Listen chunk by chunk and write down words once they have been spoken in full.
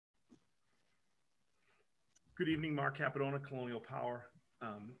Good evening, Mark Capadona, Colonial Power,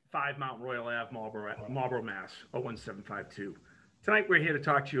 5 Mount Royal Ave, Marlborough, Mass, 01752. Tonight, we're here to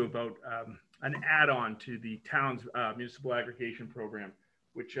talk to you about an add-on to the town's municipal aggregation program,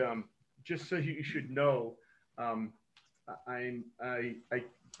 which, just so you should know,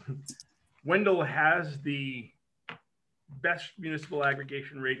 Wendell has the best municipal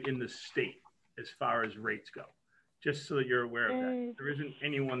aggregation rate in the state as far as rates go. Just so that you're aware of that. There isn't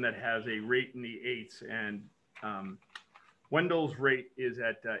anyone that has a rate in the 8s, and Wendell's rate is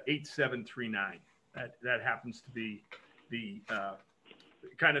at 8739. That happens to be the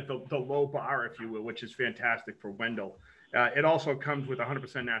kind of the low bar, if you will, which is fantastic for Wendell. It also comes with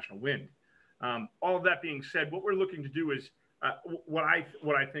 100% national wind. All of that being said, what we're looking to do is what I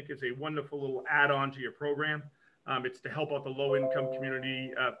think is a wonderful little add-on to your program. It's to help out the low-income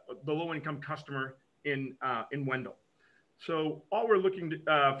community, the low-income customer in Wendell. So all we're looking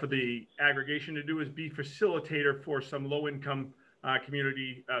to, for the aggregation to do is be facilitator for some low-income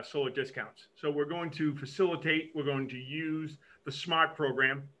community solar discounts. So we're going to facilitate, we're going to use the SMART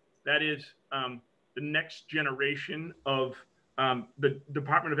program. That is the next generation of the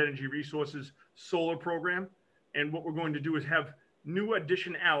Department of Energy Resources solar program. And what we're going to do is have new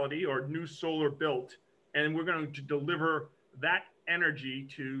additionality or new solar built, and we're going to deliver that energy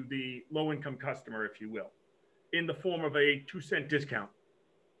to the low-income customer, if you will, in the form of a 2-cent discount.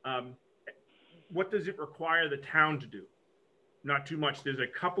 What does it require the town to do? Not too much. There's a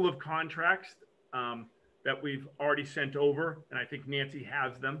couple of contracts that we've already sent over, and I think Nancy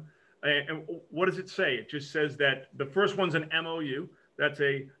has them. And what does it say? It just says that the first one's an MOU. That's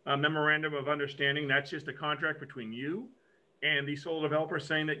a memorandum of understanding. That's just a contract between you and the solar developer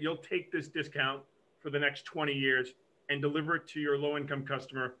saying that you'll take this discount for the next 20 years and deliver it to your low-income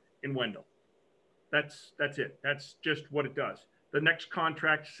customer in Wendell. That's it. That's just what it does. The next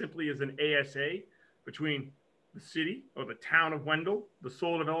contract simply is an ASA between the city or the town of Wendell, the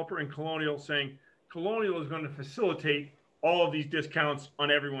solar developer, and Colonial, saying Colonial is going to facilitate all of these discounts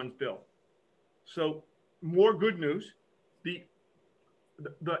on everyone's bill. So more good news. The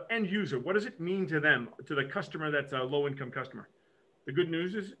end user, what does it mean to them, to the customer that's a low-income customer? The good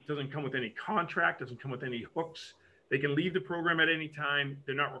news is it doesn't come with any contract, doesn't come with any hooks. They can leave the program at any time.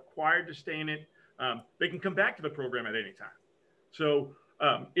 They're not required to stay in it. They can come back to the program at any time. So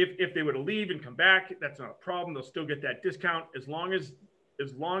if they were to leave and come back, that's not a problem. They'll still get that discount as long as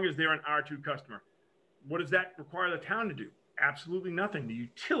they're an R2 customer. What does that require the town to do? Absolutely nothing. The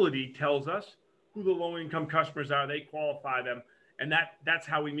utility tells us who the low-income customers are. They qualify them. And that's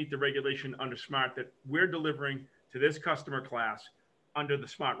how we meet the regulation under SMART, that we're delivering to this customer class under the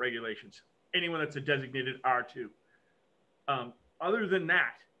SMART regulations, anyone that's a designated R2. Other than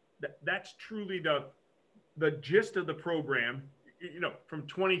that, that's truly the gist of the program, from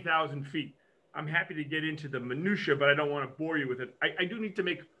 20,000 feet. I'm happy to get into the minutia, but I don't want to bore you with it. I do need to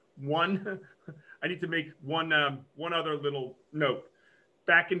make one other little note.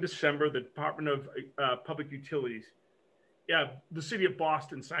 Back in December, the Department of Public Utilities, the city of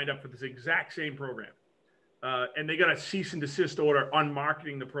Boston signed up for this exact same program. And they got a cease and desist order on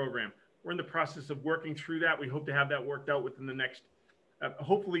marketing the program. We're in the process of working through that. We hope to have that worked out within the next,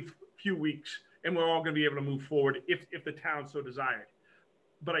 hopefully, few weeks. And we're all going to be able to move forward if the town so desired.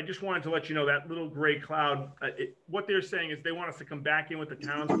 But I just wanted to let you know that little gray cloud, what they're saying is they want us to come back in with the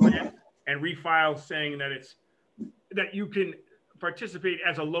town's plan and refile, saying that you can participate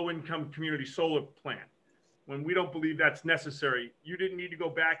as a low-income community solar plan. When we don't believe that's necessary. You didn't need to go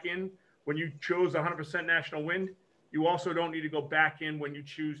back in when you chose 100% national wind. You also don't need to go back in when you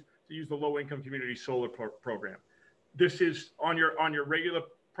choose to use the low-income community solar program. This is on your regular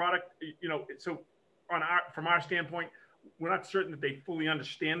product. So from our standpoint, we're not certain that they fully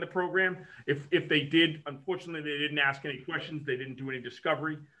understand the program. If they did, unfortunately, they didn't ask any questions. They didn't do any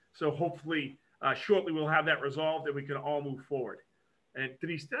discovery. So hopefully, shortly we'll have that resolved and we can all move forward. And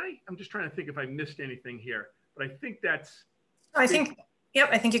Denise, I'm just trying to think if I missed anything here, but I think that's. I think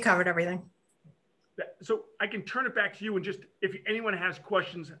you covered everything. So I can turn it back to you, and just if anyone has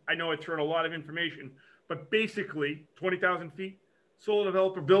questions, I know I thrown a lot of information, but basically 20,000 feet, solar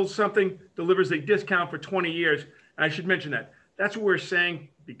developer builds something, delivers a discount for 20 years. And I should mention that's what we're saying,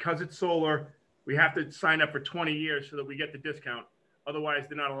 because it's solar, we have to sign up for 20 years so that we get the discount. Otherwise,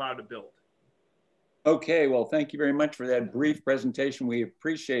 they're not allowed to build. Okay, well, thank you very much for that brief presentation. We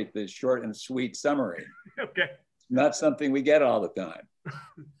appreciate the short and sweet summary. Okay. Not something we get all the time.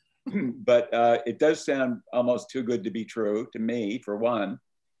 But it does sound almost too good to be true to me, for one.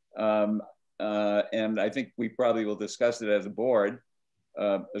 And I think we probably will discuss it as a board,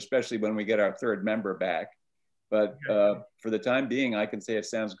 especially when we get our third member back. But for the time being, I can say it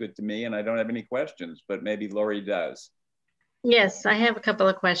sounds good to me, and I don't have any questions, but maybe Lori does. Yes, I have a couple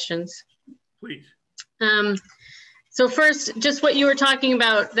of questions. Please. So first, just what you were talking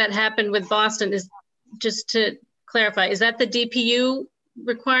about that happened with Boston is, just to clarify, is that the DPU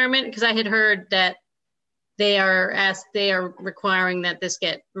requirement? Because I had heard that they are requiring that this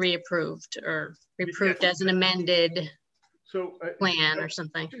get reapproved or approved as an amended plan or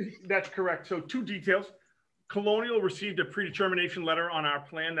something. That's correct. So 2 details. Colonial received a predetermination letter on our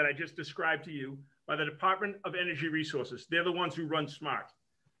plan that I just described to you by the Department of Energy Resources. They're the ones who run SMART.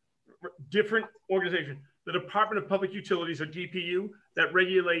 Different organization. The Department of Public Utilities, or DPU, that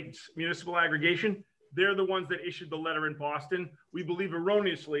regulates municipal aggregation, they're the ones that issued the letter in Boston. We believe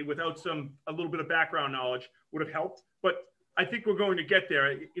erroneously, without a little bit of background knowledge, would have helped. But I think we're going to get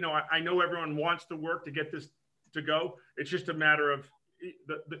there. You know, I know everyone wants to work to get this to go. It's just a matter of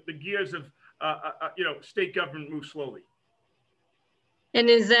the gears of, you know, state government move slowly. And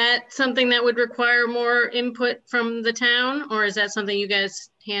is that something that would require more input from the town, or is that something you guys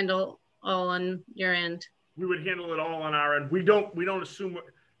handle all on your end? We would handle it all on our end. We don't assume,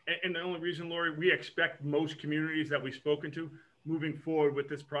 and the only reason, Lori, we expect most communities that we've spoken to moving forward with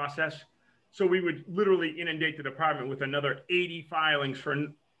this process. So we would literally inundate the department with another 80 filings for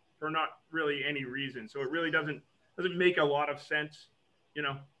not really any reason. So it really doesn't make a lot of sense, you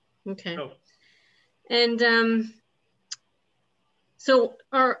know? Okay. So. And so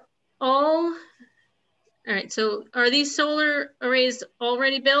all right, so are these solar arrays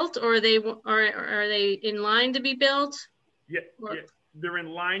already built, or are they in line to be built? Yeah, they're in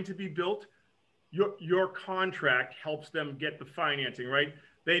line to be built. Your contract helps them get the financing, right?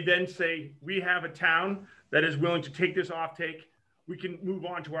 They then say, we have a town that is willing to take this offtake. We can move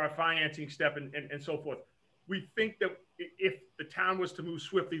on to our financing step and so forth. We think that if the town was to move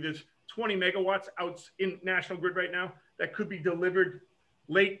swiftly, there's 20 megawatts out in National Grid right now that could be delivered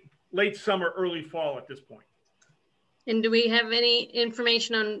late summer, early fall at this point. And do we have any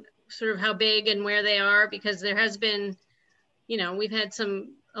information on sort of how big and where they are? Because there has been, you know, we've had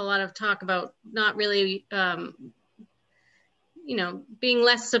a lot of talk about not really, you know, being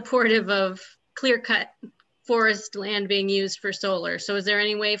less supportive of clear-cut forest land being used for solar. So is there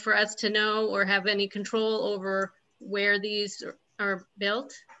any way for us to know or have any control over where these are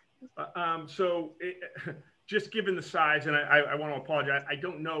built? Just given the size, and I want to apologize, I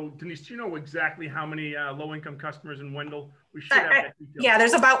don't know, Denise, do you know exactly how many low-income customers in Wendell? We should have that detail. Yeah,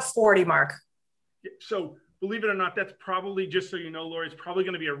 there's about 40, Mark. So believe it or not, that's probably, just so you know, Lori, it's probably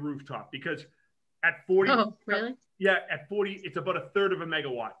going to be a rooftop, because at 40, oh, really? Yeah, at 40, it's about 1/3 of a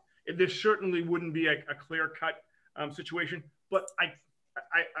megawatt. There certainly wouldn't be a clear-cut situation, but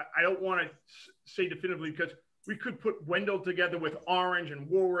I don't want to say definitively, because we could put Wendell together with Orange and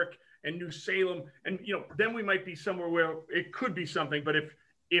Warwick and New Salem, and you know, then we might be somewhere where it could be something. But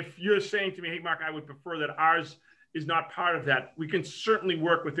if you're saying to me, hey, Mark, I would prefer that ours is not part of that, we can certainly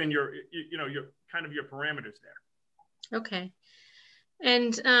work within your, you know, your kind of your parameters there. Okay.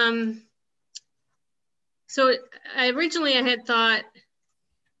 And so originally I had thought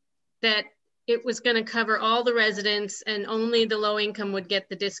that it was going to cover all the residents and only the low income would get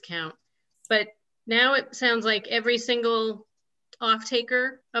the discount. But now it sounds like every single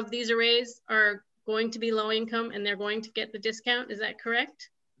off-taker of these arrays are going to be low income and they're going to get the discount. Is that correct?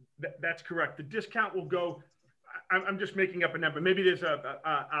 That's correct. The discount will go, I'm just making up a number. Maybe there's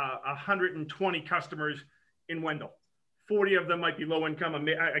 120 customers in Wendell. 40 of them might be low income.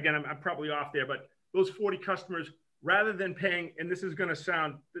 Again, I'm probably off there, but those 40 customers, rather than paying, and this is going to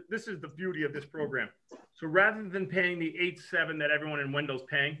sound, this is the beauty of this program. So rather than paying the 8.7 that everyone in Wendell's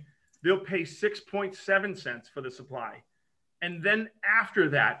paying, they'll pay 6.7 cents for the supply. And then after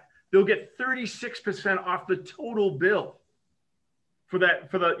that, they'll get 36% off the total bill for that,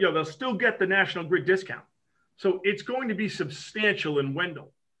 you know, they'll still get the National Grid discount. So it's going to be substantial in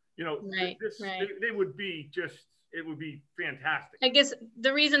Wendell. You know, right. They would be just, it would be fantastic. I guess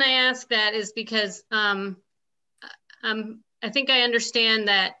the reason I ask that is because I think I understand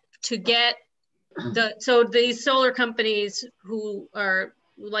that to get so these solar companies who are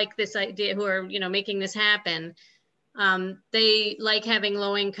like this idea, who are, you know, making this happen, they like having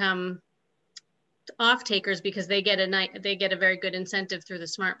low income off takers because they get a very good incentive through the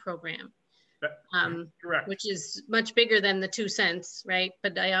SMART program. Correct. Which is much bigger than the 2 cents, right?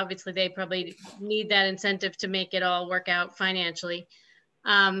 But obviously they probably need that incentive to make it all work out financially.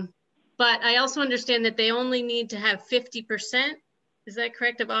 But I also understand that they only need to have 50%, is that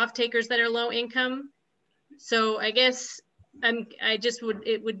correct, of off takers that are low income? So I guess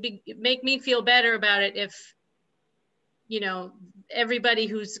it would make me feel better about it if, you know, everybody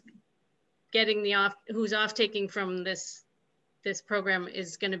who's getting who's off taking from this program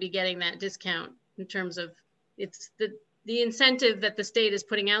is going to be getting that discount in terms of it's the incentive that the state is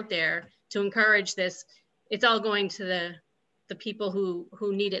putting out there to encourage this. It's all going to the people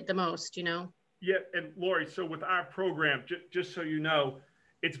who need it the most, you know? Yeah, and Lori, so with our program, just so you know,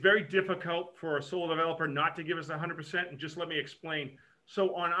 it's very difficult for a solar developer not to give us 100%. And just let me explain.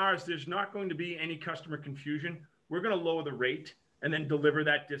 So on ours, there's not going to be any customer confusion. We're going to lower the rate and then deliver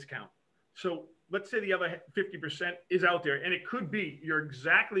that discount. So let's say the other 50% is out there, and it could be, you're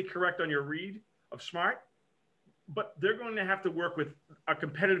exactly correct on your read of SMART, but they're going to have to work with a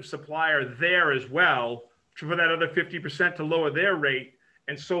competitive supplier there as well for that other 50% to lower their rate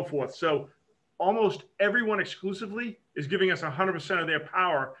and so forth. So almost everyone exclusively is giving us 100% of their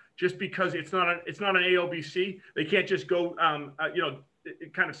power just because it's not an ALBC. They can't just go,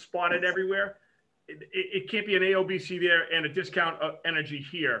 kind of spot it everywhere. It can't be an AOBC there and a discount energy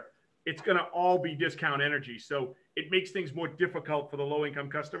here. It's going to all be discount energy. So it makes things more difficult for the low-income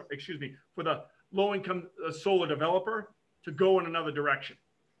customer, for the low-income solar developer to go in another direction.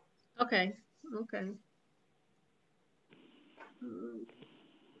 Okay.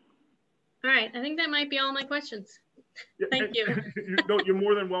 All right, I think that might be all my questions. Thank you. You're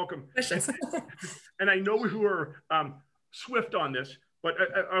more than welcome. And I know we were swift on this, but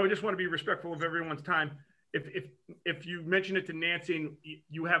I just want to be respectful of everyone's time. If you mention it to Nancy and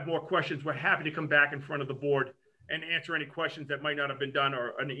you have more questions, we're happy to come back in front of the board and answer any questions that might not have been done,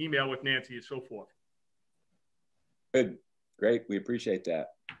 or an email with Nancy and so forth. Good, great, we appreciate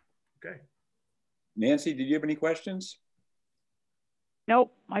that. Okay. Nancy, did you have any questions?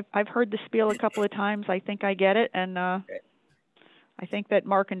 Nope, I've heard the spiel a couple of times. I think I get it, and okay. I think that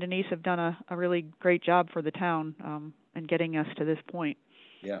Mark and Denise have done a really great job for the town in getting us to this point.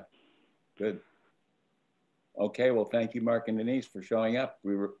 Yeah, good. Okay, well, thank you, Mark and Denise, for showing up.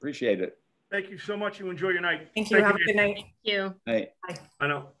 We appreciate it. Thank you so much. You enjoy your night. Thank you. Have a good night. Thank you. Hey. Bye. I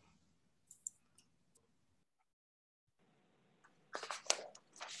know.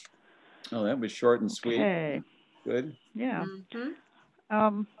 Oh, that was short and sweet. Okay. Good. Yeah.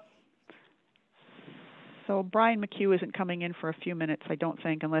 Mm-hmm. So Brian McHugh isn't coming in for a few minutes, I don't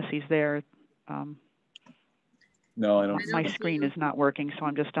think, unless he's there. No, I don't. My screen is not working, so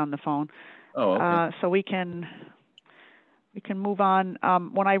I'm just on the phone. Oh, okay. So we can move on.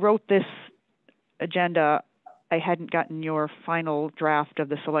 When I wrote this agenda, I hadn't gotten your final draft of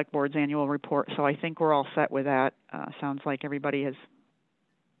the Select Board's annual report, so I think we're all set with that. Sounds like everybody has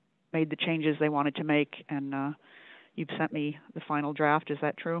made the changes they wanted to make, and you've sent me the final draft. Is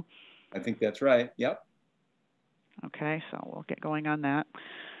that true? I think that's right. Yep. Okay, so we'll get going on that.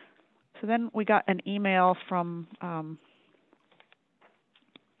 So then we got an email from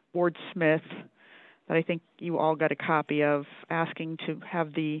Ward Smith that I think you all got a copy of, asking to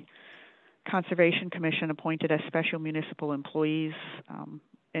have the Conservation Commission appointed as special municipal employees.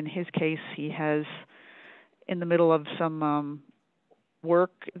 In his case, he has in the middle of some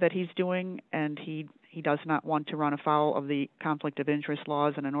work that he's doing, and he does not want to run afoul of the conflict of interest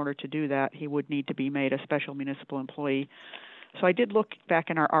laws, and in order to do that, he would need to be made a special municipal employee. So I did look back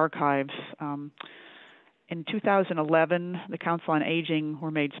in our archives. In 2011, the Council on Aging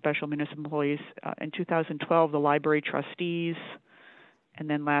were made special municipal employees. In 2012, the library trustees, and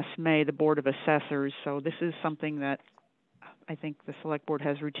then last May, the Board of Assessors. So this is something that I think the Select Board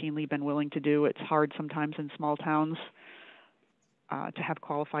has routinely been willing to do. It's hard sometimes in small towns to have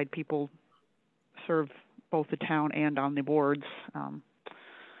qualified people serve both the town and on the boards.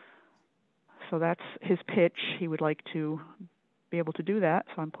 So that's his pitch. He would like to be able to do that,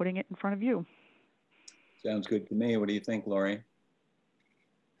 so I'm putting it in front of you. Sounds good to me. What do you think, Lori?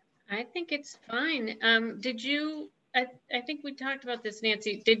 I think it's fine. Did you, I think we talked about this,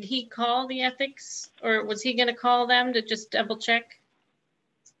 Nancy. Did he call the ethics, or was he going to call them to just double check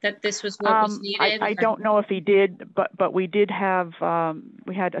that this was what was needed? I don't know if he did, but we did have,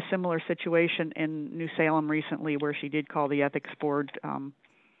 we had a similar situation in New Salem recently where she did call the ethics board,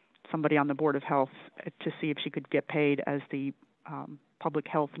 somebody on the Board of Health, to see if she could get paid as the public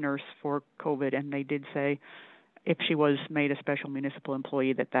health nurse for COVID, and they did say if she was made a special municipal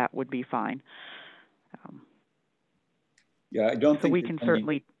employee that would be fine. Yeah, I don't think we can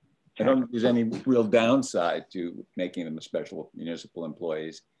certainly. I don't think there's any real downside to making them a special municipal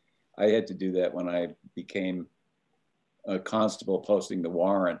employees. I had to do that when I became a constable posting the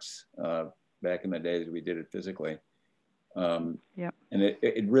warrants back in the days we did it physically. Yep. And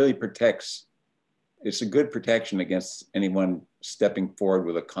it really protects, it's a good protection against anyone stepping forward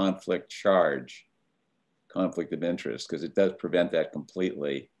with a conflict charge, conflict of interest, because it does prevent that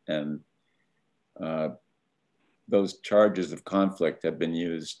completely. And those charges of conflict have been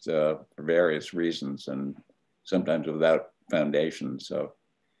used for various reasons and sometimes without foundation. So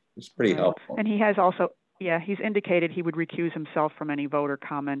it's pretty helpful. And he has also, yeah, he's indicated he would recuse himself from any vote or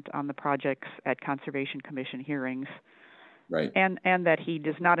comment on the projects at Conservation Commission hearings. Right. And that he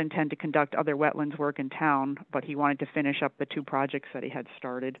does not intend to conduct other wetlands work in town, but he wanted to finish up the 2 projects that he had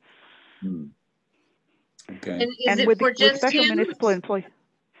started. Okay. And with just special him? municipal employee.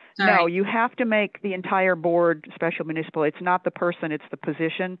 Sorry. No, you have to make the entire board special municipal. It's not the person, it's the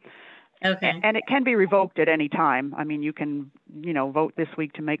position. Okay. And it can be revoked at any time. I mean, you can, vote this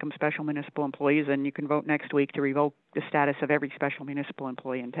week to make them special municipal employees, and you can vote next week to revoke the status of every special municipal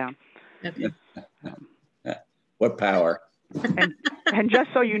employee in town. Okay. What power? And just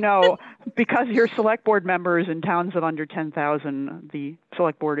so you know, because you're select board members in towns of under 10,000, the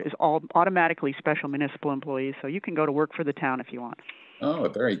select board is all automatically special municipal employees. So you can go to work for the town if you want. Oh,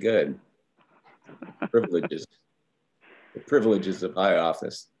 very good. Privileges. The privileges of high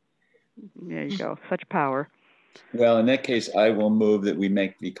office. There you go. Such power. Well, in that case, I will move that we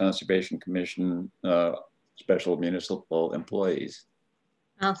make the Conservation Commission special municipal employees.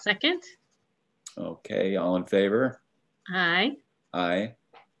 I'll second. Okay, all in favor? Aye. Aye.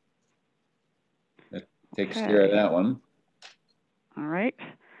 That takes care of that one. All right.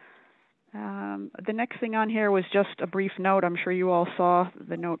 The next thing on here was just a brief note. I'm sure you all saw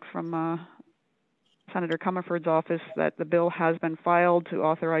the note from Senator Comerford's office that the bill has been filed to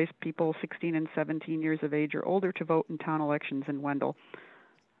authorize people 16 and 17 years of age or older to vote in town elections in Wendell.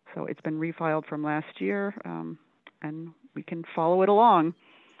 So it's been refiled from last year, and we can follow it along.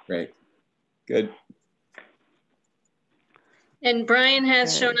 Great. Good. And Brian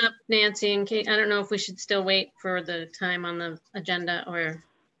has shown up, Nancy, in case, I don't know if we should still wait for the time on the agenda or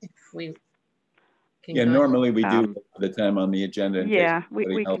if we can Yeah, go normally we do the time on the agenda in yeah, case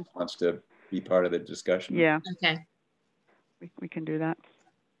anybody else wants to be part of the discussion. Yeah. Okay. We can do that.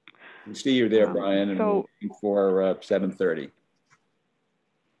 We see you there, Brian, and so, we're looking for 7:30.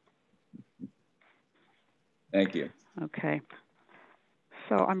 Thank you. Okay.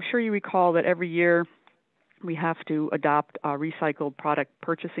 So I'm sure you recall that every year we have to adopt a recycled product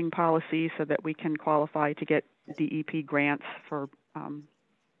purchasing policy so that we can qualify to get DEP grants for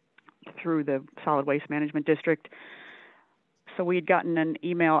through the Solid Waste Management District. So we had gotten an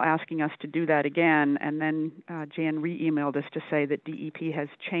email asking us to do that again, and then Jan re-emailed us to say that DEP has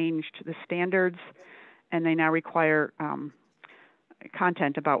changed the standards, and they now require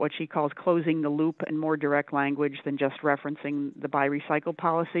content about what she calls closing the loop and more direct language than just referencing the buy recycle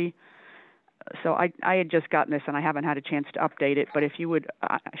policy. So I had just gotten this, and I haven't had a chance to update it, but if you would,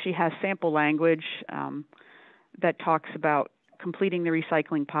 she has sample language that talks about completing the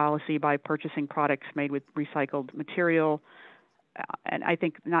recycling policy by purchasing products made with recycled material, and I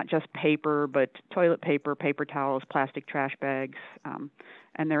think not just paper, but toilet paper, paper towels, plastic trash bags,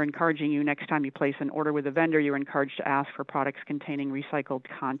 and they're encouraging you next time you place an order with a vendor, you're encouraged to ask for products containing recycled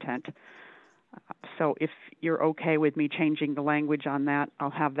content. So if you're okay with me changing the language on that, I'll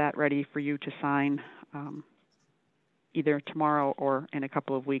have that ready for you to sign either tomorrow or in a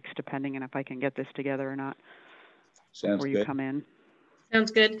couple of weeks, depending on if I can get this together or not. Sounds before good. You come in.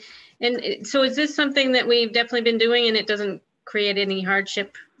 Sounds good. And so is this something that we've definitely been doing and it doesn't create any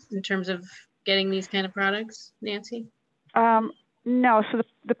hardship in terms of getting these kind of products, Nancy? No, so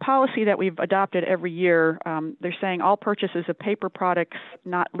the policy that we've adopted every year, they're saying all purchases of paper products,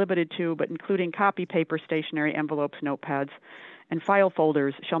 not limited to, but including copy paper, stationery, envelopes, notepads, and file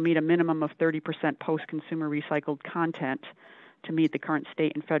folders shall meet a minimum of 30% post-consumer recycled content to meet the current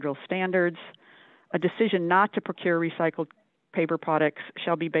state and federal standards. A decision not to procure recycled paper products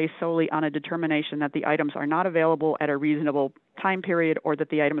shall be based solely on a determination that the items are not available at a reasonable time period or that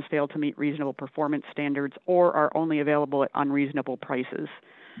the items fail to meet reasonable performance standards or are only available at unreasonable prices.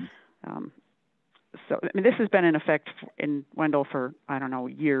 So I mean, this has been in effect in Wendell for, I don't know,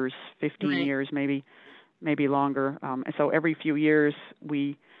 years, 15 years, maybe longer. And so every few years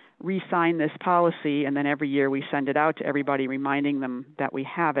we re-sign this policy, and then every year we send it out to everybody, reminding them that we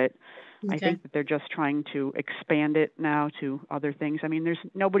have it. Okay. I think that they're just trying to expand it now to other things. I mean,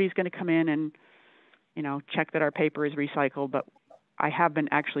 nobody's going to come in and, check that our paper is recycled, but I have been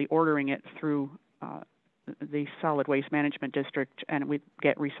actually ordering it through the Solid Waste Management District, and we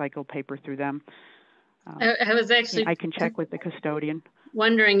get recycled paper through them. I was actually... I can check with the custodian.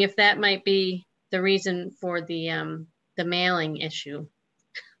 Wondering if that might be the reason for the mailing issue,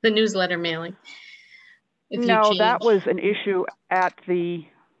 the newsletter mailing. No, that was an issue at the...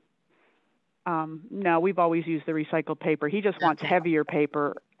 no, we've always used the recycled paper. He just wants heavier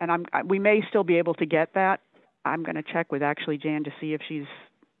paper, and we may still be able to get that. I'm going to check with actually Jan to see if she's,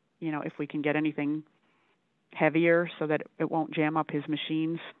 if we can get anything heavier so that it won't jam up his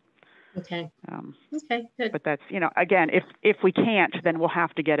machines. Okay. Okay, good. But that's, again, if we can't, then we'll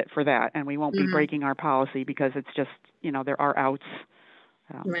have to get it for that, and we won't be breaking our policy because it's just, there are outs.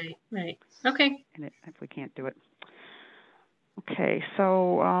 Right. Okay. And if we can't do it. Okay,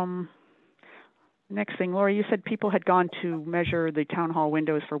 so next thing, Lori, you said people had gone to measure the town hall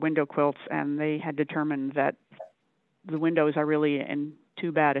windows for window quilts, and they had determined that the windows are really in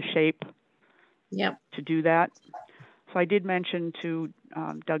too bad a shape to do that. So I did mention to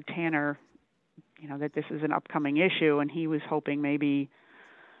Doug Tanner, that this is an upcoming issue, and he was hoping maybe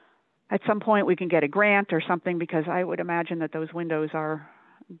at some point we can get a grant or something, because I would imagine that those windows are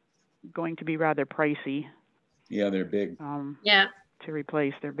going to be rather pricey. Yeah, they're big. To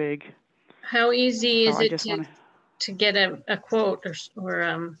replace, they're big. How easy is it to get a quote or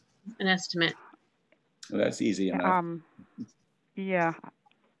an estimate? Well, that's easy enough. Yeah.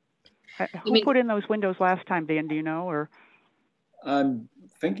 Who put in those windows last time, Dan? Do you know? Or I'm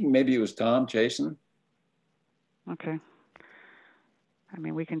thinking maybe it was Tom Chasen. Okay. I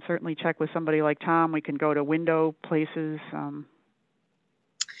mean, we can certainly check with somebody like Tom. We can go to window places.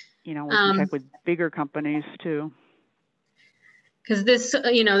 We can check with bigger companies too. Because this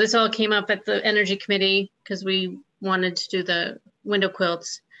all came up at the Energy Committee because we wanted to do the window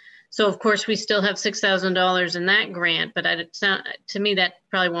quilts. So of course we still have $6,000 in that grant, but to me that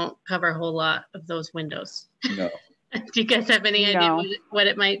probably won't cover a whole lot of those windows. No. Do you guys have any idea what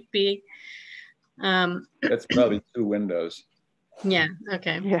it might be? That's probably 2 windows. Yeah.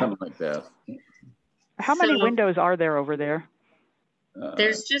 Okay. Yeah. Something like that. How many windows are there over there?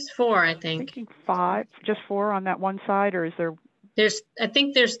 There's just 4, I think. Thinking 5, just 4 on that one side, or is there? I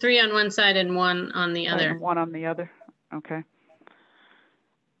think there's 3 on one side and 1 on the other. And 1 on the other. Okay.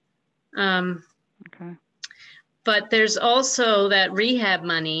 Okay. But there's also that rehab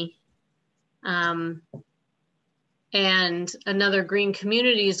money, and another Green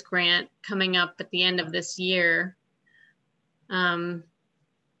Communities grant coming up at the end of this year,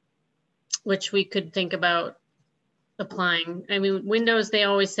 which we could think about applying. I mean, windows, they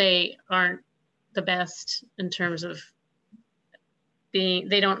always say aren't the best in terms of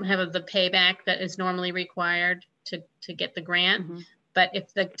they don't have the payback that is normally required to get the grant. Mm-hmm. But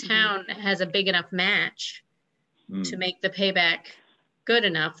if the town has a big enough match to make the payback good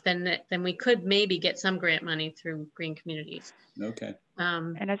enough, then we could maybe get some grant money through Green Communities. Okay.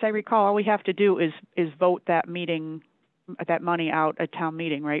 And as I recall, all we have to do is vote that money out at town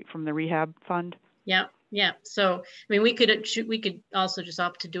meeting, right, from the rehab fund? Yeah. So, I mean, we could also just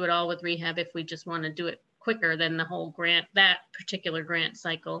opt to do it all with rehab if we just want to do it quicker than the whole grant, that particular grant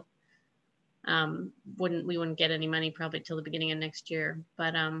cycle. We wouldn't get any money probably till the beginning of next year,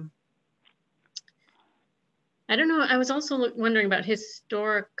 but I don't know. I was also wondering about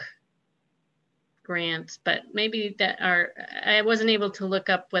historic grants, but maybe I wasn't able to look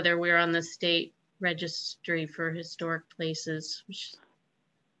up whether we're on the state registry for historic places, which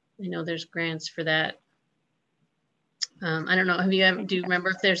I know there's grants for that. I don't know. Do you remember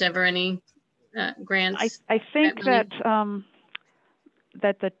if there's ever any grants? I think that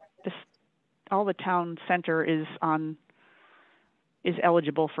all the town center is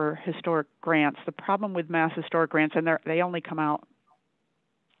eligible for historic grants. The problem with Mass Historic grants, and they only come out,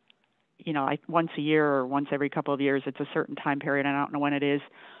 once a year or once every couple of years. It's a certain time period. I don't know when it is.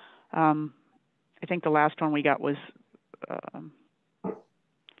 I think the last one we got was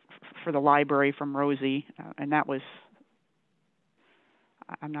for the library from Rosie, and that was,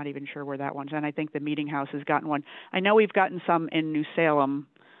 I'm not even sure where that one's. And I think the Meeting House has gotten one. I know we've gotten some in New Salem.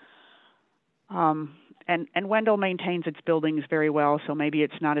 And Wendell maintains its buildings very well, so maybe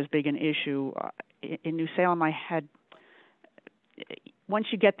it's not as big an issue. In New Salem, once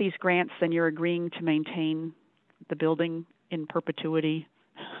you get these grants, then you're agreeing to maintain the building in perpetuity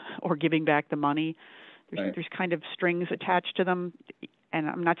or giving back the money. There's kind of strings attached to them, and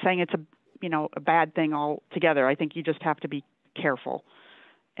I'm not saying it's a bad thing altogether. I think you just have to be careful.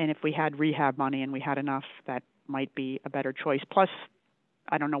 And if we had rehab money and we had enough, that might be a better choice. Plus,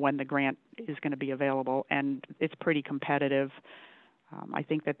 I don't know when the grant is going to be available, and it's pretty competitive. I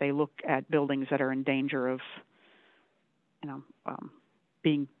think that they look at buildings that are in danger of,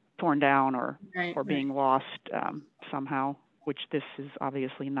 being torn down or being lost somehow, which this is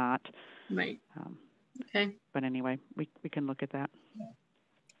obviously not. Right. Okay. But anyway, we can look at that.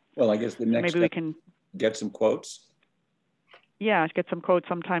 Well, I guess the next maybe we can get some quotes. Yeah, get some quotes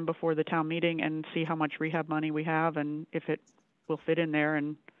sometime before the town meeting and see how much rehab money we have and if it will fit in there,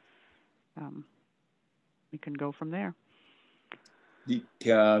 and we can go from there. Do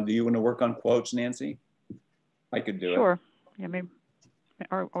you want to work on quotes, Nancy? I could do it. Sure. Yeah, maybe.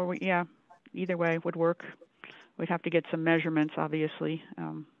 Or yeah, either way would work. we'd have to get some measurements, obviously.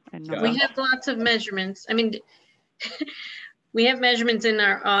 And Yeah. We have lots of measurements. I mean, we have measurements in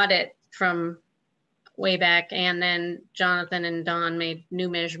our audit from way back, and then Jonathan and Don made new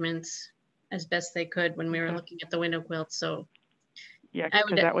measurements as best they could when we were looking at the window quilts. So yeah,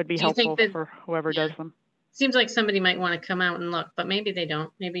 because that would be do you think helpful that- for whoever does them. seems like somebody might want to come out and look, but maybe they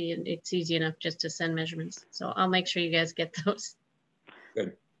don't. Maybe it's easy enough just to send measurements. So I'll make sure you guys get those.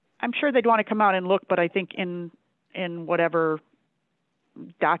 Good. I'm sure they'd want to come out and look, but I think in whatever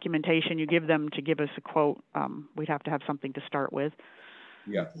documentation you give them to give us a quote, we'd have to have something to start with.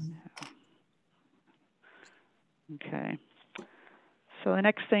 Yeah. Okay. So the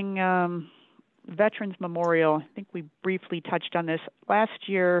next thing, Veterans Memorial, I think we briefly touched on this. Last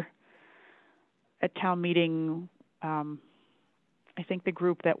year at town meeting, I think the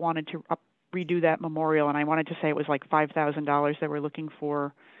group that wanted to redo that memorial, and I wanted to say it was like $5,000 they were looking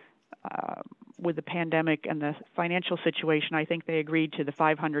for, with the pandemic and the financial situation, I think they agreed to the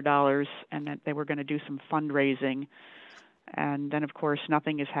 $500 and that they were going to do some fundraising. And then, of course,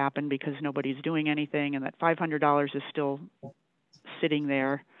 nothing has happened because nobody's doing anything, and that $500 is still sitting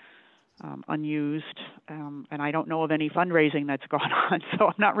there unused. And I don't know of any fundraising that's gone on, so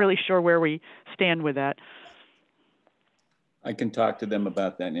I'm not really sure where we stand with that. I can talk to them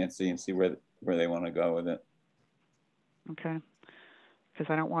about that, Nancy, and see where they want to go with it. Okay.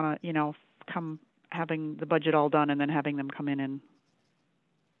 Because I don't want to, come having the budget all done and then having them come in and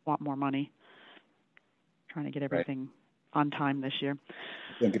want more money. Trying to get everything on time this year.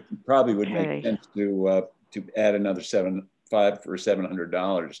 I think it probably would Okay. make sense to add another $500 or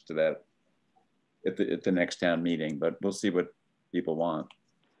 $700 to that at the next town meeting, but we'll see what people want.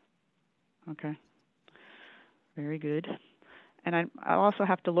 Okay. Very good. And I'll also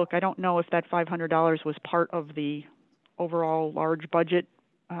have to look. I don't know if that $500 was part of the overall large budget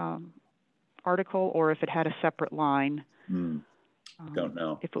article or if it had a separate line. Don't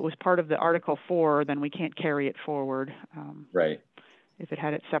know. If it was part of the Article 4, then we can't carry it forward. Right. If it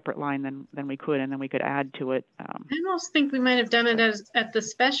had its separate line, then we could, and then we could add to it. I almost think we might have done it at the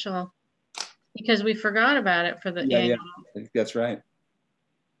special because we forgot about it for the annual. Yeah, I think that's right.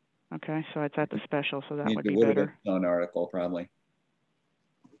 Okay, so it's at the special, so that would It be would have better. been an article probably.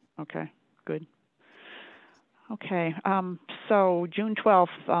 Okay, good. Okay, so June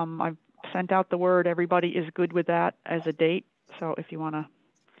 12th, I've sent out the word. Everybody is good with that as a date. So if you want to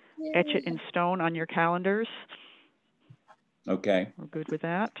etch it in stone on your calendars. Okay. We're good with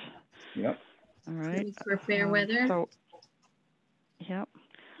that. Yep. All right. For fair weather. So, yep.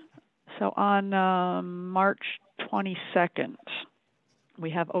 So on March 22nd,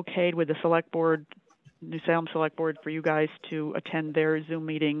 we have okayed with the Select Board, New Salem Select Board, for you guys to attend their Zoom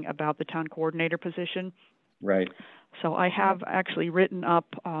meeting about the town coordinator position. Right. So I have actually written up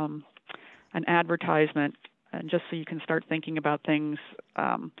an advertisement, and just so you can start thinking about things.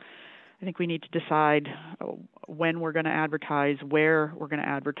 I think we need to decide when we're going to advertise, where we're going to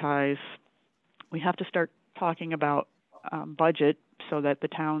advertise. We have to start talking about budget so that the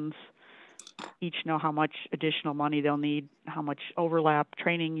towns each know how much additional money they'll need, how much overlap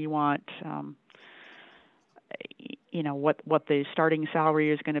training you want, what the starting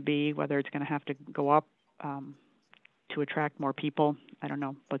salary is going to be, whether it's going to have to go up to attract more people. I don't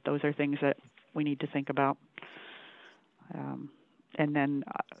know, but those are things that we need to think about. And then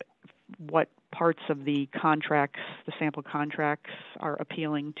what parts of the contracts, the sample contracts, are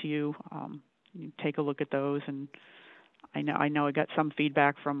appealing to you. You take a look at those, and I know I got some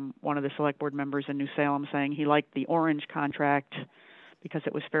feedback from one of the Select Board members in New Salem saying he liked the orange contract because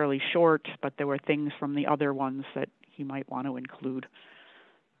it was fairly short, but there were things from the other ones that he might want to include.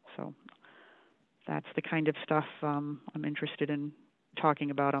 So that's the kind of stuff I'm interested in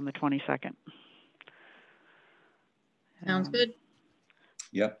talking about on the 22nd. Sounds good.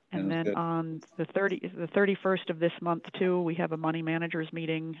 Yep. And then good. on the 31st of this month too, we have a money managers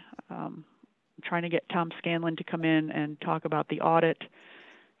meeting. Trying to get Tom Scanlon to come in and talk about the audit,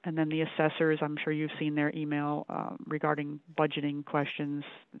 and then the assessors. I'm sure you've seen their email regarding budgeting questions.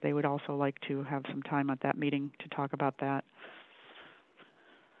 They would also like to have some time at that meeting to talk about that.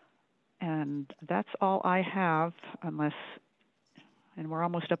 And that's all I have, and we're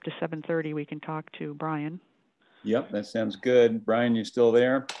almost up to 7:30. We can talk to Brian. Yep, that sounds good. Brian, you still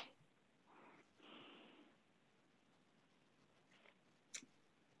there?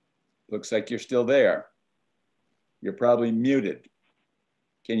 Looks like you're still there. You're probably muted.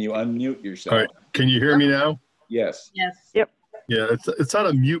 Can you unmute yourself? All right. Can you hear me now? Yes. Yes. Yep. Yeah, it's not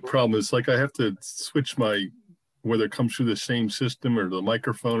a mute problem. It's like I have to switch whether it comes through the same system or the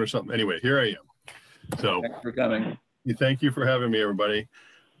microphone or something. Anyway, here I am. So Thanks for coming. thank you for having me, everybody.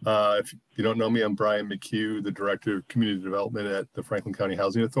 If you don't know me, I'm Brian McHugh, the Director of Community Development at the Franklin County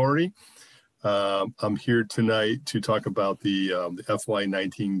Housing Authority. I'm here tonight to talk about the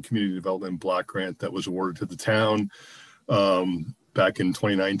FY19 Community Development Block Grant that was awarded to the town back in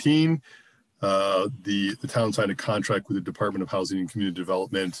 2019. The town signed a contract with the Department of Housing and Community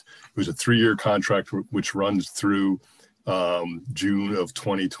Development. It was a 3-year contract which runs through June of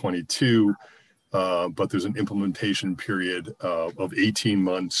 2022, but there's an implementation period of 18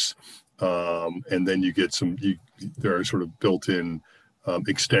 months, and then you get there are sort of built-in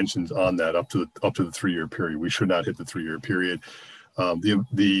extensions on that up to the 3-year period. We should not hit the 3-year period.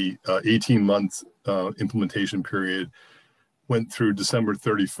 The 18-month implementation period went through December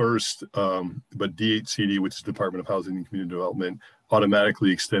 31st, but DHCD, which is Department of Housing and Community Development, automatically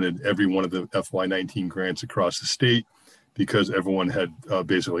extended every one of the FY19 grants across the state because everyone had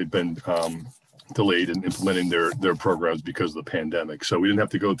basically been delayed in implementing their programs because of the pandemic. So we didn't have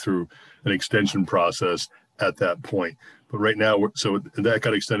to go through an extension process at that point. But right now, so that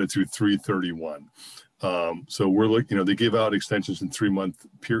got extended through 3/31. So we're looking, they give out extensions in 3-month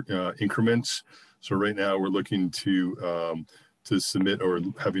increments. So right now we're looking to submit, or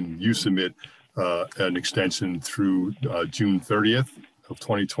having you submit an extension through June 30th of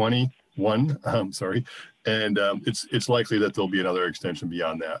 2021. And it's likely that there'll be another extension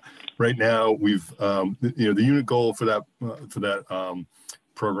beyond that. Right now, we've the unit goal for that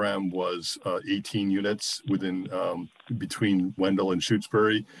program was 18 units between Wendell and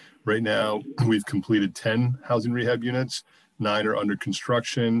Shutesbury. Right now, we've completed 10 housing rehab units. 9 are under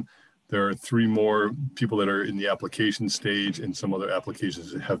construction. There are 3 more people that are in the application stage, and some other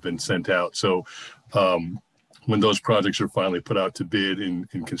applications that have been sent out. So when those projects are finally put out to bid and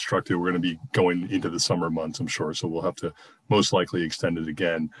constructed, we're going to be going into the summer months, I'm sure. So we'll have to most likely extend it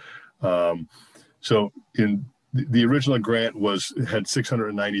again. So in the original grant had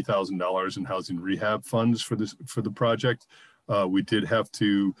 $690,000 in housing rehab funds for the project. We did have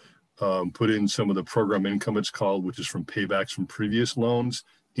to put in some of the program income, it's called, which is from paybacks from previous loans,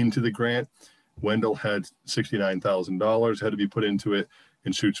 into the grant. Wendell had $69,000 had to be put into it,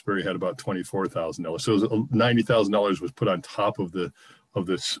 and Shutesbury had about $24,000. So $90,000 was put on top of the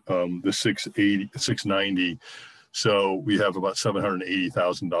 $690. So we have about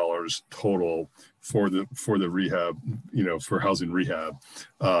 $780,000 total for the rehab, for housing rehab.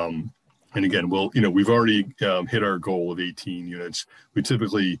 And again, we've already hit our goal of 18 units. We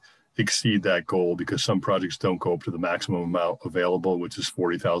typically exceed that goal because some projects don't go up to the maximum amount available, which is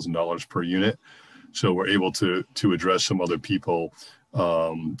 $40,000 per unit. So we're able to address some other people,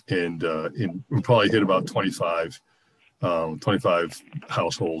 and we'll probably hit about 25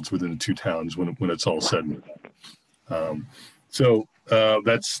 households within the 2 towns when it's all said and done. So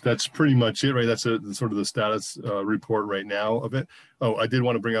that's pretty much it, right? That's sort of the status report right now of it. Oh, I did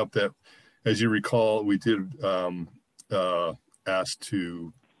want to bring up that, as you recall, we did ask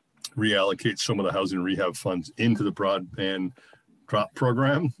to reallocate some of the housing rehab funds into the broadband drop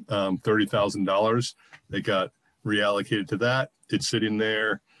program, $30,000. They got reallocated to that. It's sitting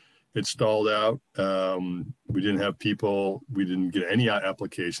there. It's stalled out. We didn't have people. We didn't get any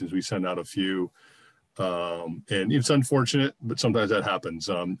applications. We sent out a few. And it's unfortunate, but sometimes that happens.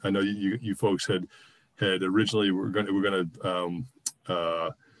 I know you folks had originally we're going to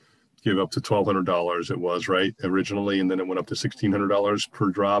give up to $1,200. It was right originally, and then it went up to $1,600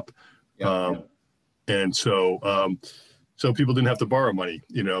 per drop. Yeah. And so people didn't have to borrow money.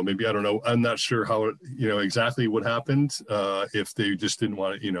 Maybe, I don't know. I'm not sure how exactly what happened. If they just didn't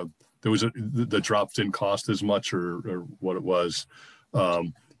want to, there was the drops didn't cost as much or what it was.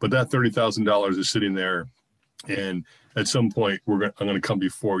 But that $30,000 is sitting there, and at some point I'm going to come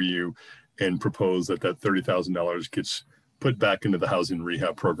before you and propose that $30,000 gets put back into the housing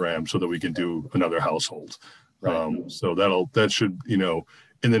rehab program so that we can do another household. Right. So that should, in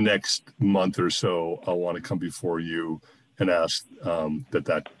the next month or so, I'll want to come before you and ask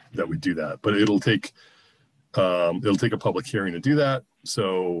that we do that. But it'll take a public hearing to do that.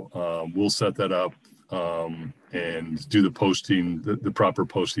 So we'll set that up and do the posting, the proper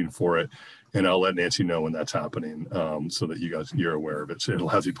posting for it. And I'll let Nancy know when that's happening, so that you're aware of it. So it'll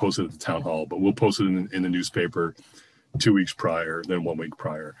have to be posted at the town hall, but we'll post it in the newspaper 2 weeks prior, then 1 week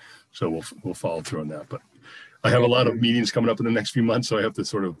prior. So we'll follow through on that. But I have a lot of meetings coming up in the next few months, so I have to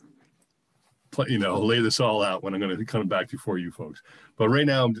sort of lay this all out when I'm going to come back before you folks. But right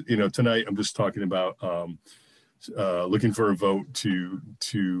now, tonight I'm just talking about looking for a vote to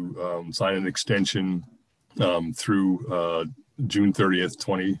sign an extension through June 30th,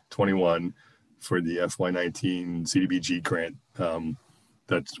 2021 for the FY19 CDBG grant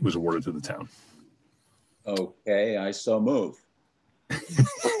that was awarded to the town. Okay, I so move.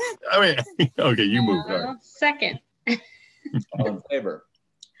 I mean, okay, you move. All right. Second. All in favor?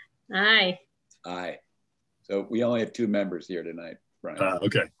 Aye. Aye. So we only have 2 members here tonight, Brian.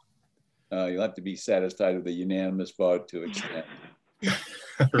 Okay. You'll have to be satisfied with a unanimous vote to extend.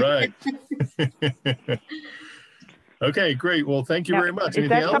 Right. Okay, great. Well, thank you Now, very much. is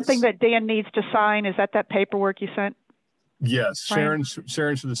Anything that else? something that Dan needs to sign? Is that paperwork you sent? Yes, Brian?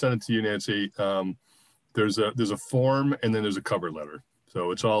 Sharon should have sent it to you, Nancy. There's a form and then there's a cover letter.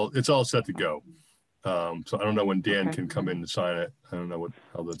 So it's all set to go. So I don't know when Dan can come in and sign it. I don't know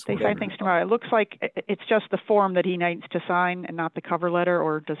how that's They working. sign things tomorrow. It looks like it's just the form that he needs to sign and not the cover letter,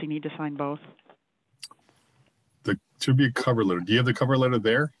 or does he need to sign both? There should be a cover letter. Do you have the cover letter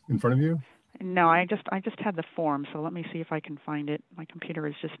there in front of you? No, I just had the form, so let me see if I can find it. My computer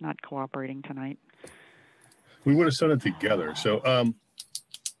is just not cooperating tonight. We would have sent it together. So,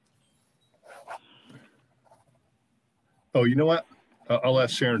 oh, you know what? I'll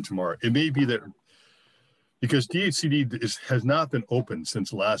ask Sharon tomorrow. It may be that because DHCD has not been open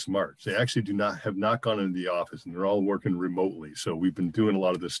since last March. They actually have not gone into the office, and they're all working remotely. So we've been doing a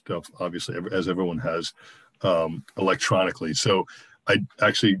lot of this stuff, obviously, as everyone has, electronically. So I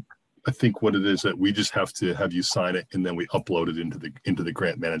think what it is that we just have to have you sign it, and then we upload it into the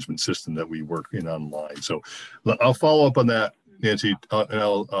grant management system that we work in online. So I'll follow up on that, Nancy,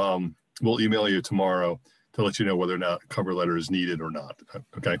 and we'll email you tomorrow to let you know whether or not a cover letter is needed or not.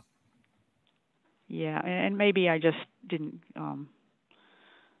 Okay. Yeah, and maybe I just didn't.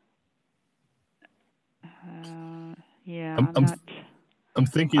 Yeah, I'm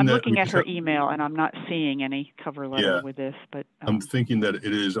thinking I'm that looking at her email, and I'm not seeing any cover letter with this. But I'm thinking that it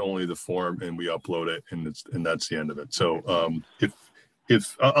is only the form, and we upload it, and that's the end of it. So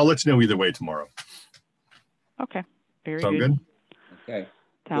if I'll let you know either way tomorrow. Okay, very Sound good. Okay.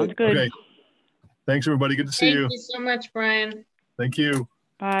 Sounds good. Okay. Thanks, everybody. Good to see you. Thank you so much, Brian. Thank you.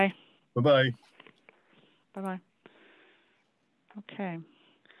 Bye. Bye-bye. Bye-bye. Okay.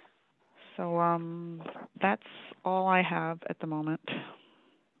 So that's all I have at the moment.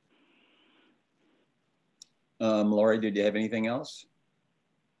 Lori, did you have anything else?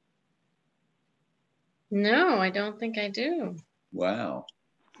 No, I don't think I do. Wow.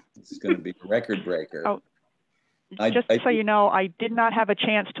 This is going to be a record breaker. Oh, just so you know, I did not have a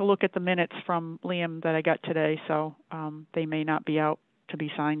chance to look at the minutes from Liam that I got today, so they may not be out to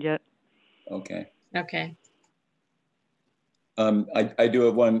be signed yet. Okay. Okay. I do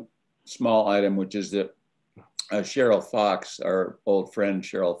have one small item, which is that Cheryl Fox, our old friend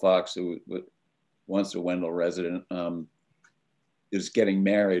Cheryl Fox, who once a Wendell resident, is getting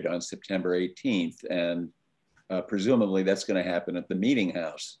married on September 18th. And presumably that's going to happen at the Meeting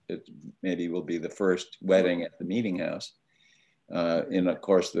House. It maybe will be the first wedding at the Meeting House. And of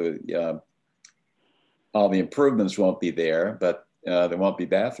course, all the improvements won't be there, but there won't be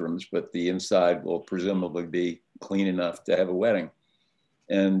bathrooms, but the inside will presumably be clean enough to have a wedding.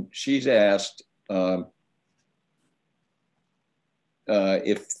 And she's asked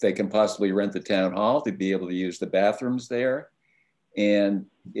if they can possibly rent the town hall to be able to use the bathrooms there, and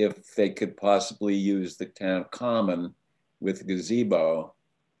if they could possibly use the town common with gazebo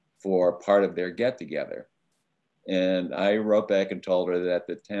for part of their get together. And I wrote back and told her that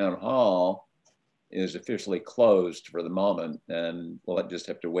the town hall is officially closed for the moment, and we'll just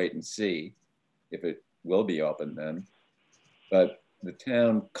have to wait and see if it will be open then. But the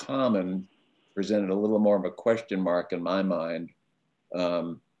town common presented a little more of a question mark in my mind.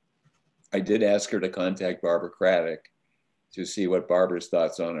 I did ask her to contact Barbara Craddock to see what Barbara's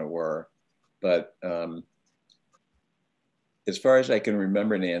thoughts on it were. But as far as I can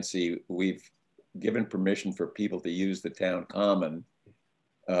remember, Nancy, we've given permission for people to use the town common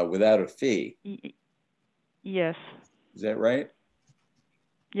without a fee. Yes. Is that right?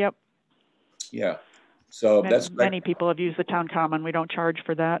 Yep. Yeah. So many people have used the town common. We don't charge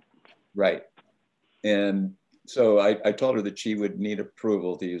for that. Right. And so I told her that she would need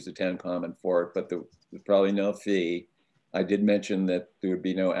approval to use the town common for it, but there's probably no fee. I did mention that there would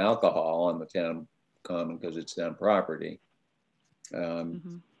be no alcohol on the town common because it's town property.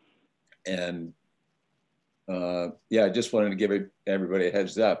 And yeah, I just wanted to give everybody a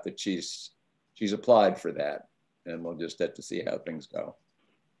heads up that she's applied for that, and we'll just have to see how things go.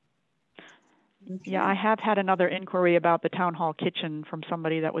 Yeah, I have had another inquiry about the town hall kitchen from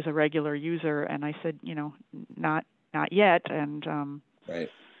somebody that was a regular user, and I said, not yet. And right.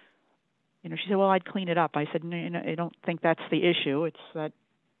 She said, well, I'd clean it up. I said, no, I don't think that's the issue. It's that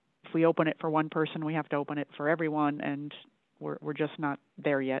if we open it for one person, we have to open it for everyone, and we're just not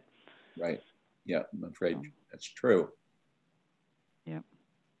there yet. Right. Yeah, I'm afraid that's true. Yeah.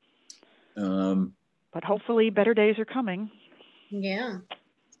 But hopefully better days are coming. Yeah.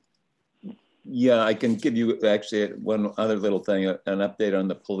 Yeah, I can give you actually one other little thing, an update on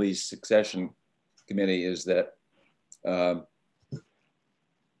the police succession committee is that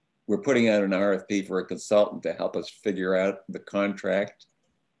we're putting out an RFP for a consultant to help us figure out the contract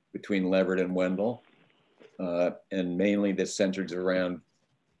between Leverett and Wendell. And mainly this centers around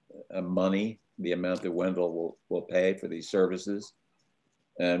money, the amount that Wendell will pay for these services.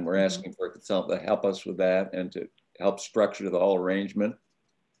 And we're asking for a consultant to help us with that and to help structure the whole arrangement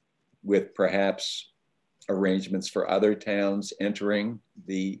with perhaps arrangements for other towns entering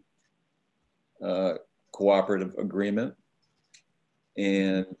the cooperative agreement.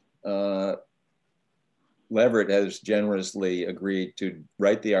 And Leverett has generously agreed to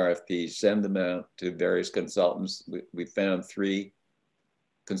write the RFP, send them out to various consultants. We found 3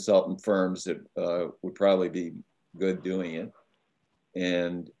 consultant firms that would probably be good doing it.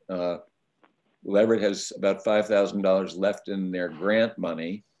 And Leverett has about $5,000 left in their grant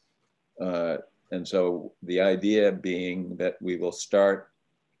money. And so the idea being that we will start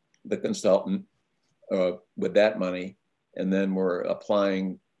the consultant with that money, and then we're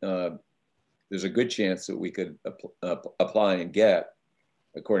applying, there's a good chance that we could apply and get,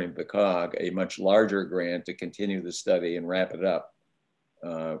 according to the COG, a much larger grant to continue the study and wrap it up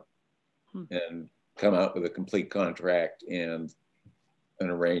and come out with a complete contract and an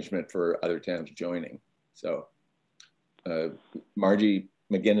arrangement for other towns joining. So Margie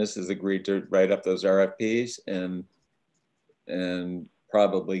McGinnis has agreed to write up those RFPs and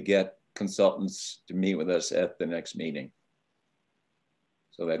probably get consultants to meet with us at the next meeting.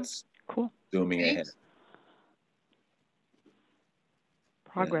 So that's cool. Zooming ahead.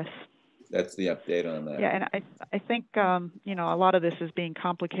 Progress. Yeah, that's the update on that. Yeah, and I think you know, a lot of this is being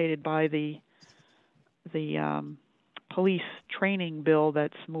complicated by the police training bill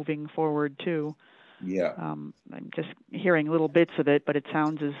that's moving forward too. Yeah. I'm just hearing little bits of it, but it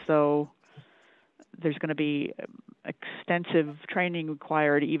sounds as though there's going to be extensive training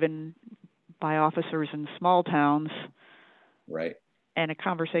required even by officers in small towns. Right. And a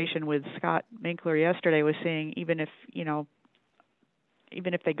conversation with Scott Minkler yesterday was saying even if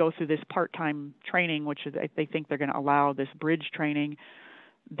they go through this part-time training, which is, they think they're going to allow this bridge training,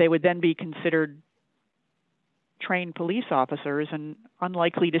 they would then be considered trained police officers and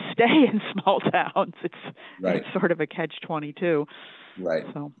unlikely to stay in small towns. It's sort of a catch-22. Right.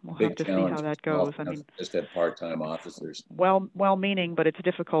 So we'll Big have to see challenge. how that goes. I mean, just have part-time officers. Well-meaning, but it's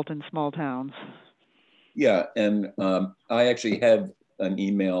difficult in small towns. Yeah, and I actually have an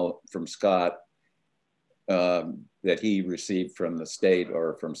email from Scott that he received from the state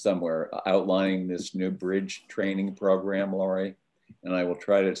or from somewhere outlining this new bridge training program, Lori. And I will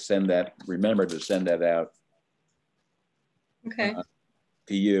try to remember to send that out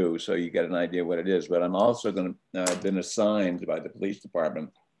to you so you get an idea what it is. But I'm also going to, I've been assigned by the police department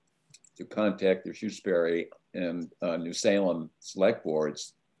to contact the Shrewsbury and New Salem select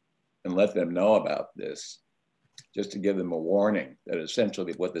boards and let them know about this, just to give them a warning that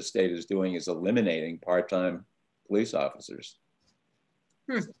essentially what the state is doing is eliminating part-time police officers.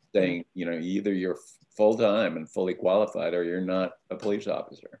 Saying, you know, either you're full-time and fully qualified or you're not a police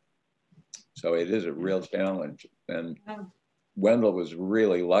officer. So it is a real challenge. And Wendell was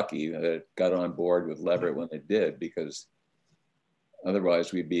really lucky that it got on board with Leverett when it did, because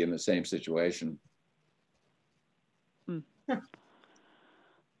otherwise we'd be in the same situation.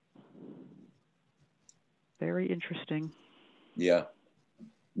 Very interesting. Yeah,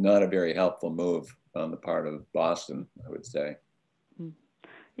 not a very helpful move on the part of Boston, I would say.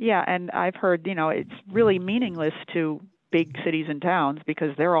 Yeah, and I've heard, you know, it's really meaningless to big cities and towns because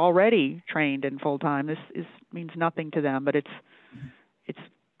they're already trained in full-time. This means nothing to them, but it's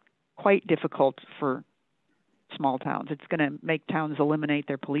quite difficult for small towns. It's going to make towns eliminate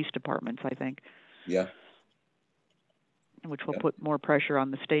their police departments, I think. Yeah. Which will put more pressure on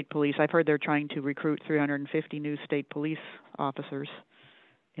the state police. I've heard they're trying to recruit 350 new state police officers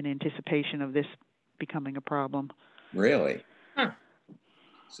in anticipation of this becoming a problem. Really?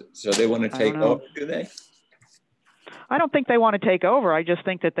 So they want to take over, do they? I don't think they want to take over. I just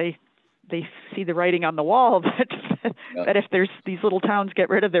think that they see the writing on the wall that if there's these little towns get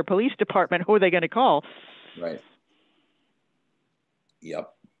rid of their police department, who are they going to call? Right.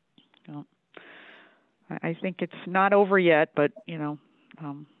 Yep. I think it's not over yet, but you know,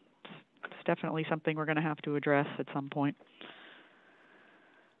 it's definitely something we're going to have to address at some point.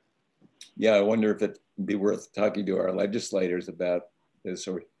 Yeah, I wonder if it'd be worth talking to our legislators about this,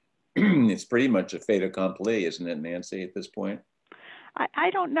 or it's pretty much a fait accompli, isn't it, Nancy, at this point? I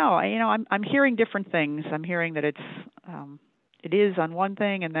don't know. I'm hearing different things. I'm hearing that it is on one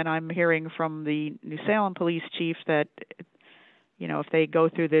thing, and then I'm hearing from the New Salem police chief that, you know, if they go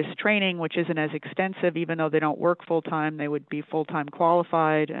through this training, which isn't as extensive, even though they don't work full-time, they would be full-time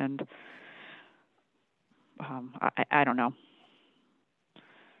qualified. And I don't know.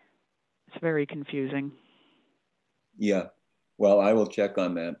 It's very confusing. Yeah. Well, I will check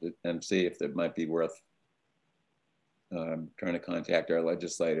on that and see if it might be worth trying to contact our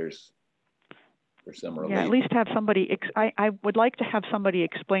legislators for some relief. Yeah, at least have somebody, I would like to have somebody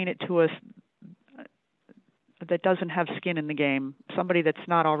explain it to us that doesn't have skin in the game, somebody that's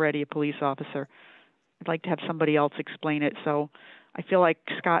not already a police officer. I'd like to have somebody else explain it. So I feel like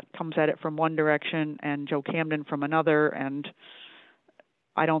Scott comes at it from one direction and Joe Camden from another, and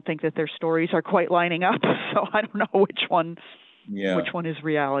I don't think that their stories are quite lining up. So I don't know which one is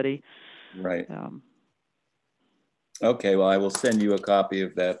reality. Right. Okay, well, I will send you a copy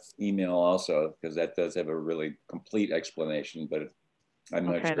of that email also, because that does have a really complete explanation, but I'm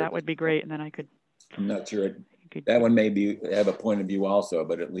not sure. Okay, that would be great. And then I could. I'm not sure. That one may have a point of view also,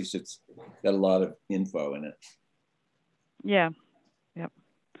 but at least it's got a lot of info in it. Yeah. Yep.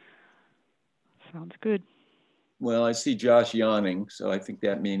 Sounds good. Well, I see Josh yawning, so I think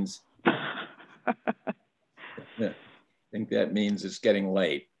that means it's getting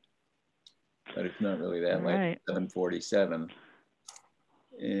late. But it's not really that late. Right. 7:47.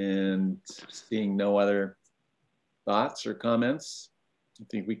 And seeing no other thoughts or comments, I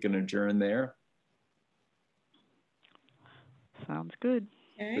think we can adjourn there. Sounds good.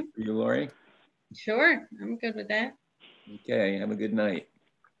 Okay. Good for you, Lori? Sure, I'm good with that. Okay, have a good night.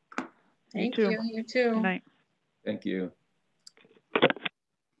 Thank you. You too. Good night. Thank you.